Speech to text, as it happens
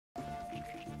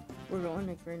We're going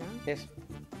like right now? Yes.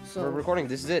 So We're recording.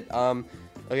 This is it.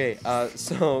 Okay,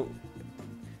 so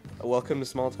welcome to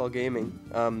Small Tall Gaming.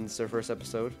 This is our first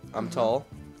episode. I'm tall.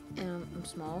 And I'm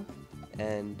small.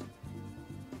 And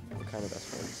we're kind of best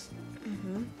friends.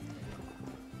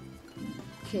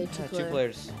 Okay, Two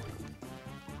players.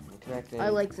 Connecting. I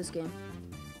like this game.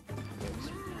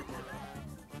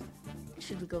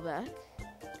 Should we go back?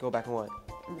 Go back and what?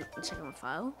 And check out my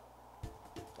file?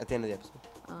 At the end of the episode.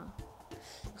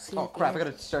 See Oh crap, I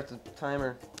gotta start the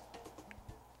timer.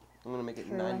 I'm gonna make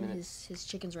it 9 minutes. His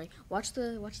chicken's right. Watch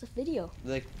the video.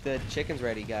 The chicken's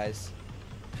ready, guys.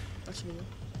 Watch the video.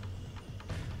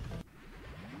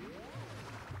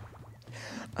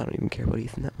 I don't even care about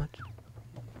Ethan that much.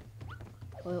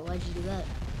 Why'd you do that?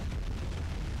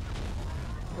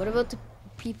 What about the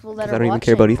people that are watching? I don't even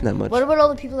care about Ethan that much. What about all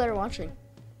the people that are watching?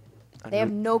 They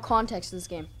have no context to this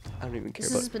game. I don't even care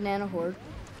This is Banana Horde.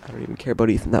 I don't even care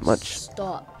about Ethan that much.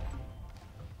 Stop.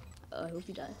 I hope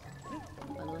you die.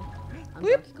 By the way, I'm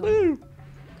Donkey Kong.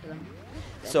 'Cause I'm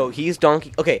So he's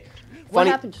Donkey. Okay. What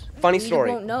happened? Funny We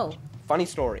story. won't know. Funny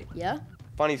story. Yeah?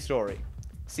 Funny story.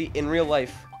 See, in real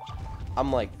life,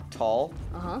 I'm like tall,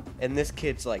 and this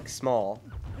kid's like small.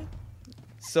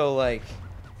 So like,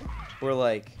 we're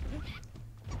like,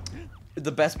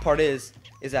 the best part is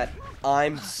that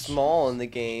I'm small in the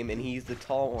game and he's the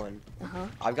tall one.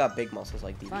 I've got big muscles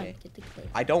like DJ. Fine, get the clay.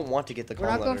 I don't want to get the We're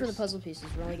not going for the letters. puzzle pieces.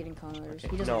 We're only getting con letters. Okay,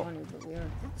 He doesn't no. want to, but we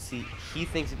are. See, he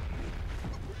thinks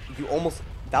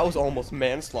that was almost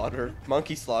manslaughter,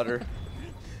 monkey slaughter.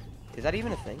 Is that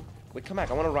even a thing? Wait, come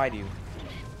back. I want to ride you.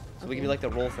 So we can do like the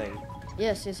roll thing.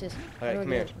 Yes. Alright,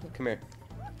 come here. Come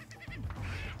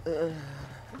here.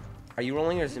 Are you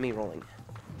rolling or is it me rolling?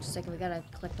 Just a second, we gotta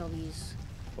collect all these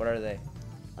What are they?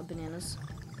 bananas.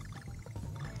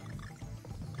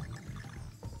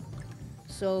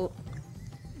 So,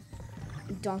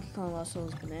 Donkey Kong lost all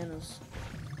his bananas.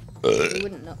 We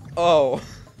wouldn't know. Oh.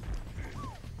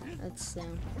 That's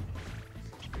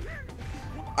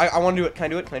I want to do it. Can I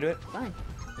do it? Can I do it? fine.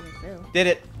 You're gonna fail. Did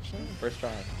it. Sure. First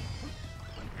try. I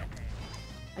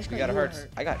just We got got a you hearts. hurt.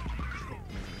 I got.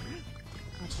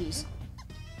 Oh, jeez.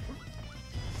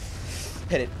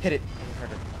 Hit it. Hit it.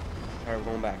 Harder. Alright, we're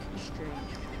going back. You're strange.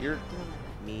 You're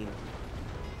mean.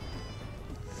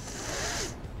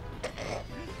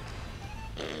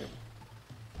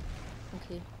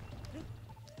 Okay.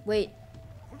 Wait.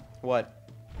 What?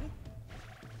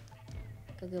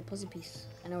 Gotta get a puzzle piece.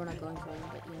 I know we're not going for one,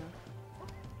 but you know.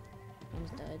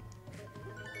 One's died.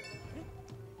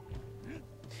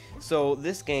 So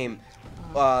this game,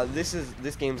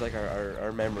 this game's like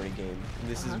our memory game.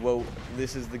 This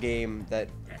is the game that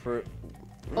for.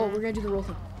 Oh, we're gonna do the roll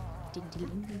thing.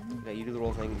 Yeah, you do the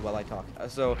roll thing while I talk.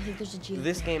 So I think there's a G.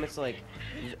 this game, it's like,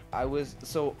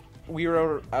 we were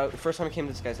over, first time I came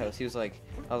to this guy's house, I was like,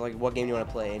 what game do you want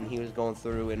to play? And he was going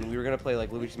through, and we were gonna play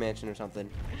like Luigi's Mansion or something.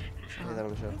 I did that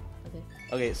on the show.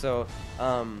 Okay, so,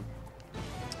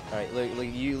 alright, look,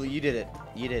 you did it.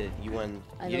 You did it. You won.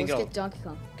 I You know, didn't let's go. get Donkey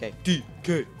Kong. Okay.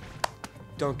 DK.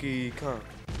 Donkey Kong.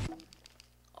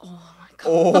 Oh my god.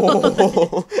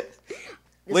 Oh.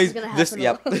 This is gonna happen.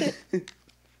 Yep.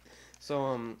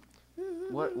 So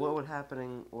what was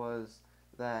happening was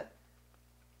that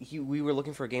we were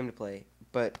looking for a game to play,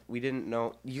 but we didn't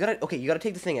know. You gotta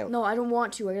take the thing out. No, I don't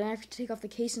want to. I'm gonna have to take off the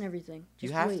case and everything. Just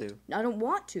You have wait. to. I don't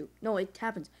want to. No, it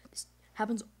happens. This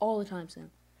happens all the time, Sam.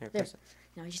 Here, There. press it.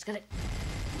 Now you just gotta.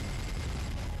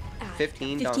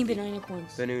 15 15 donkey. banana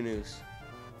coins. The new news.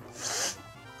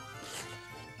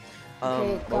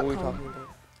 Okay, what were we got talking about?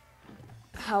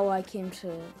 How I came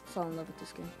to fall in love with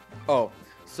this game. Oh,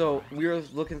 so we were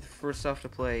looking for stuff to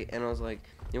play, and I was like,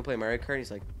 "You want to play Mario Kart?" He's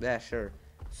like, "Yeah, sure."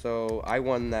 So I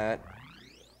won that.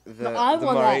 I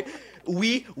won that.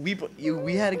 We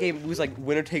had a game. It was like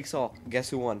winner takes all. Guess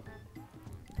who won?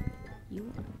 You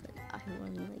won, but I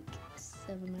won like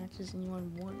 7 matches and you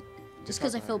won 1. Just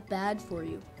because I felt bad for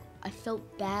you. I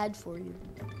felt bad for you.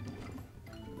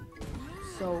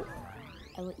 So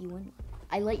I let you win.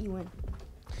 I let you win.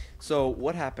 So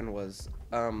what happened was,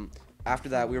 after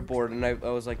that we were bored, and I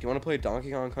was like, "Do you want to play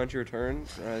Donkey Kong Country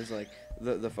Returns?" And I was like,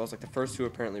 the first two are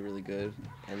apparently really good,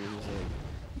 and he was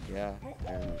like, "Yeah,"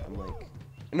 and I'm like,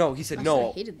 "No," he said, I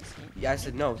 "No." hated this game. Yeah, I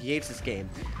said no. He hates this game.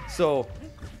 So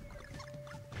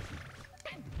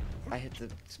I hit the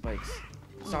spikes.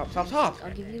 Stop!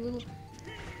 I'll give you a little.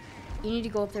 You need to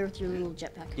go up there with your little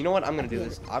jetpack. You know what? I'm gonna do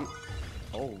this.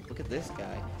 Oh, look at this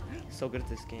guy. He's so good at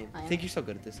this game. I I think you're so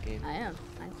good at this game. I am.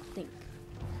 I think.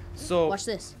 So. Watch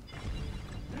this.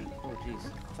 Oh jeez,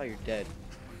 I thought you're dead.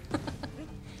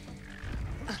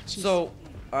 Ah, jeez. So,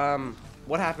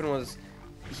 what happened was,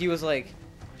 he was like,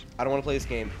 I don't want to play this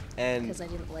game. And Because I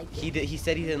didn't like it. he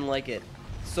said he didn't like it.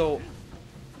 So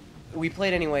we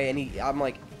played anyway, and I'm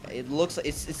like, it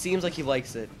seems like he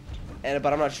likes it,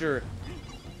 but I'm not sure.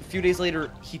 A few days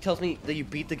later, he tells me that you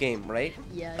beat the game, right?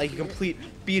 Yeah. Like you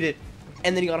beat it,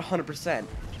 and then you got 100%.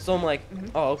 So I'm like,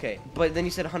 oh, okay. But then you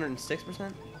said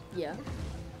 106%? Yeah.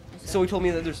 So he told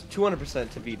me that there's 200%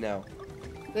 to beat now.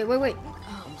 Wait.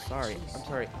 Oh, I'm sorry. jeez. I'm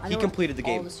sorry. I He know completed the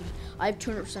all game. this- I have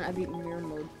 200%. I beat mirror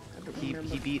mode. He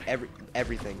beat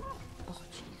everything. Oh,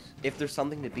 jeez. If there's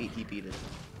something to beat, he beat it.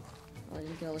 Oh, I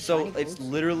didn't get all the So shiny it's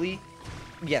golds. literally,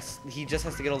 yes, he just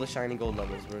has to get all the shiny gold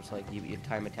levels where it's like you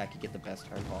time attack, you get the best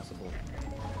time possible.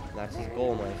 And that's his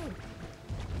goal in life.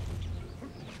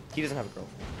 He doesn't have a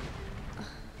girlfriend.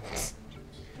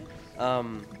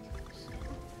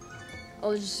 Oh,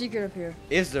 there's a secret up here.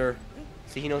 Is there?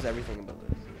 See, he knows everything about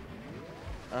this.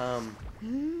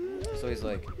 So he's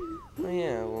like, oh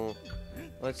yeah, well,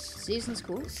 let's. Season's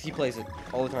cool. He plays it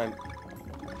all the time.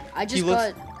 I just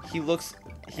got. He looks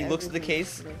at the everything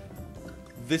case. yesterday.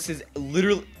 This is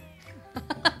literally.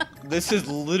 This is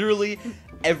literally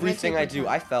everything I do.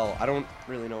 I fell. I don't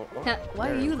really know. Oh, Why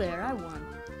there. are you there? I won.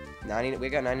 90. We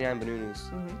got 99 bananas.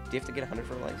 Mhm. Do you have to get 100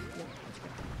 for life? Yeah.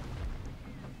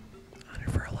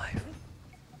 100 for a life.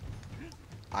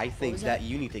 I think was that that?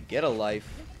 you need to get a life.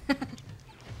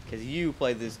 Because you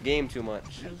play this game too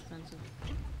much. That was expensive.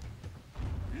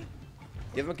 Do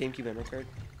you have a GameCube memory card?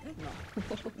 No.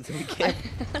 Then we can't.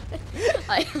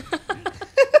 I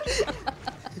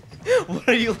What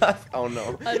are you laughing? Oh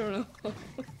no. I don't know.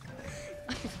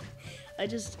 I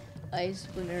used to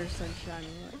play Mirror Sunshine.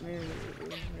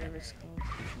 Whatever it's called. You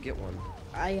should get one.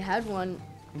 I had one,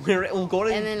 We'll go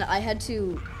to and then I had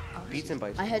to. Beats and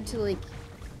Bites. I had to like.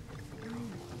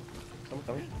 Someone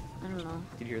coming? I don't know.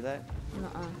 Did you hear that?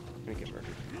 Nuh-uh. I'm gonna get murdered.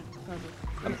 Probably.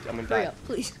 I'm gonna Hurry die. up,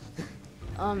 please.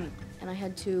 And I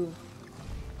had to.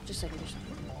 Just a second.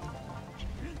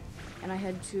 And I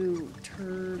had to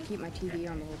keep my TV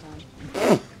on the whole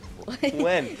time.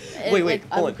 When? And, Wait, like,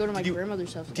 I hold would on. go to my Did you-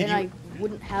 grandmother's house, did and you- I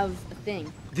wouldn't have a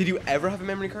thing. Did you ever have a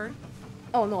memory card?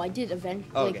 Oh no, I did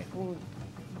eventually. Oh, like, okay. well,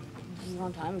 a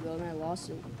long time ago, and I lost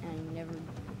it, and I never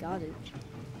got it.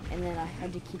 And then I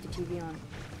had to keep the TV on,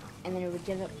 and then it would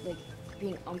get up like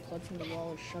being unplugged from the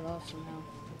wall or shut off somehow.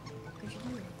 How'd you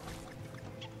do it?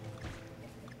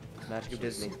 Magic of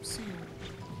Disney. Sam.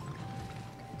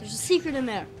 There's a secret in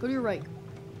there. Go to your right.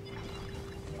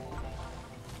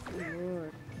 Good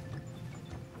lord.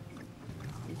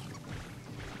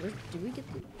 Did we get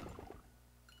the?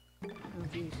 Oh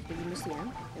jeez, did we miss the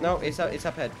end? No, it's up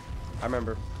head. I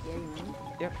remember. Yeah, you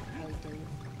know. Yep. I did it.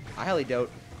 I highly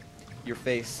doubt your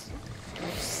face.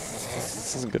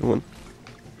 This is a good one.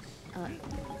 You're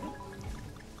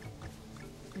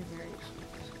very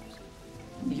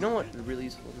You know what really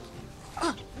useful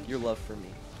is? Your love for me.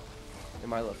 And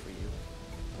my love for you.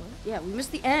 Yeah, we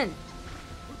missed the end.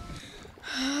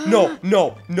 No.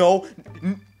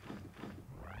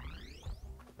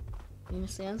 We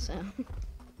missed the end, Sam.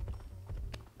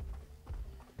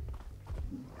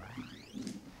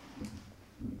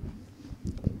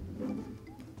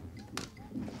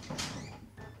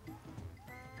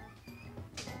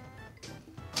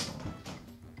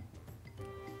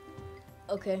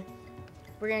 Okay,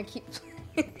 we're gonna keep.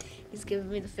 He's giving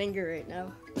me the finger right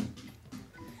now.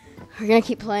 We're gonna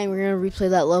keep playing. We're gonna replay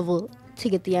that level to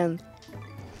get the end.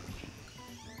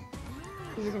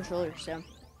 Here's your controller, Sam.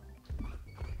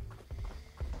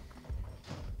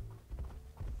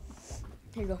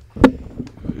 Here you go.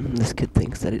 This kid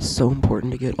thinks that it's so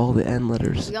important to get all the N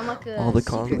letters. We got like a all the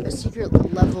secret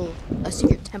level, a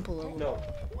secret temple level. No,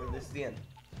 this is the end.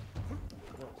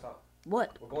 No, stop.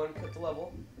 What? We're going to the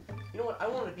level. You know what? I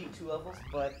want to beat 2 levels,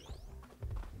 but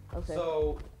Okay.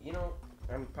 so you know,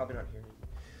 I'm probably not hearing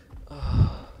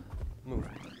you. Move.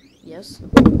 Yes.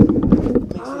 Make some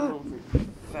room for your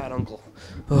fat uncle.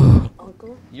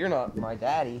 Uncle. You're not my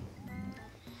daddy.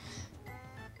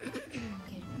 Okay.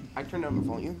 I turned down the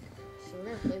volume. So we're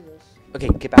gonna play this. Okay,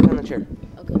 get back on the chair.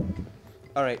 Okay.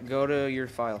 All right, go to your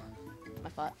file. My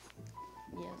thought.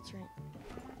 Yeah, that's right.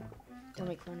 Don't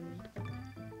make fun of me.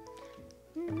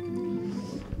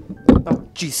 Oh,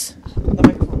 jeez. The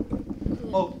microphone.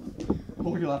 Oh,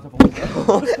 hold your laptop.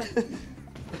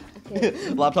 Okay.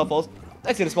 Laptop falls.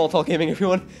 That's in a small tall gaming,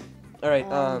 everyone. All right.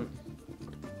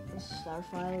 This is our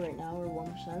file right now. We're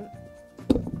 1%.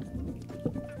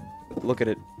 Look at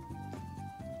it.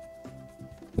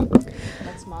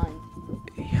 That's mine.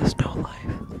 He has no life.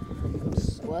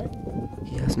 What?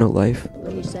 He has no life.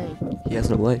 What are you saying? He has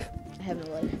no life. I have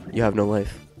no life. You have no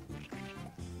life.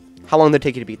 How long did it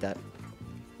take you to beat that?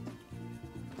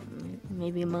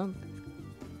 Maybe a month.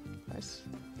 That's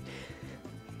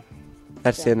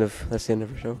That's the end of our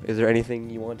show. Is there anything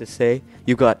you want to say?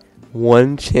 You got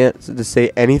one chance to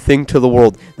say anything to the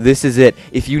world. This is it.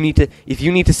 If you need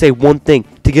to say one thing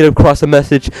to get across a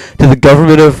message to the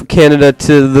government of Canada,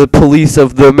 to the police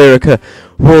of the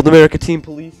World America Team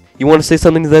Police, you want to say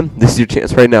something to them? This is your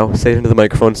chance right now. Say it into the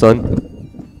microphone, son.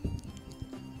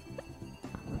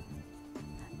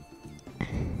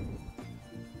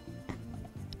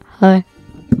 Hi.